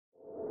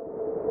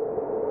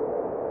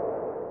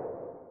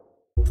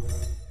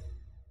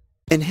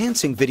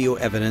Enhancing video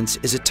evidence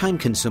is a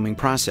time-consuming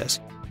process.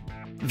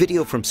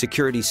 Video from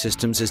security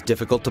systems is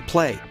difficult to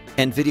play,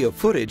 and video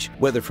footage,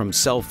 whether from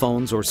cell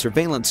phones or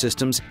surveillance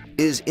systems,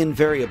 is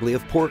invariably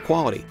of poor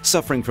quality,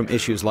 suffering from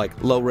issues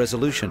like low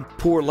resolution,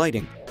 poor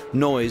lighting,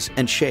 noise,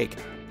 and shake.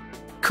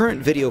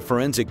 Current video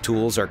forensic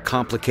tools are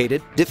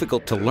complicated,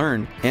 difficult to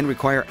learn, and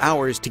require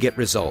hours to get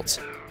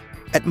results.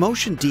 At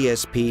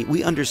MotionDSP,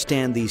 we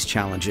understand these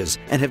challenges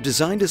and have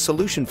designed a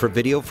solution for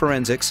video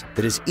forensics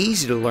that is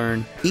easy to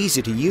learn,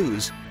 easy to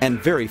use, and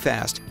very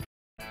fast.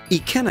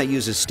 Ekenna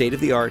uses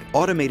state-of-the-art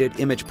automated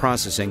image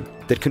processing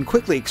that can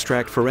quickly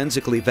extract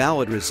forensically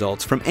valid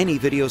results from any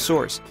video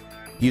source.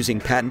 Using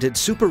patented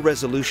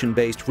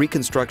super-resolution-based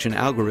reconstruction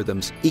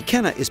algorithms,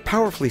 Ekenna is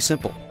powerfully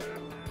simple,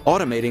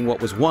 automating what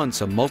was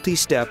once a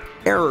multi-step,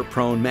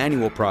 error-prone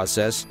manual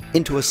process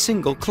into a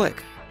single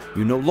click.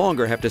 You no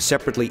longer have to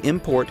separately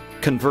import,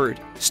 convert,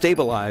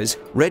 stabilize,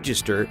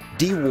 register,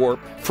 dewarp,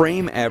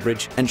 frame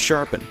average, and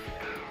sharpen.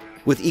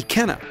 With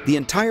Ekenna, the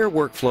entire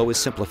workflow is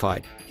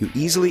simplified. You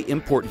easily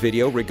import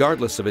video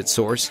regardless of its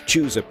source,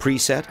 choose a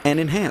preset, and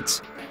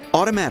enhance.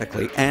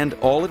 Automatically and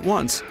all at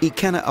once,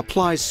 Ekenna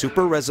applies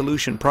super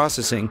resolution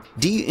processing,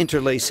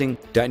 deinterlacing,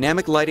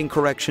 dynamic lighting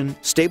correction,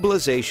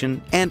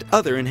 stabilization, and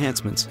other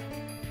enhancements.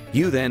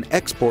 You then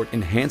export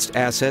enhanced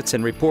assets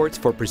and reports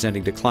for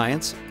presenting to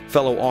clients,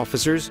 fellow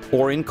officers,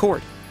 or in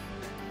court.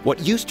 What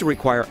used to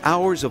require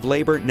hours of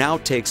labor now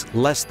takes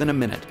less than a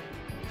minute.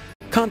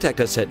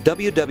 Contact us at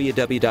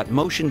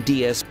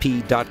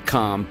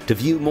www.motiondsp.com to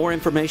view more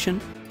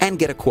information and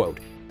get a quote.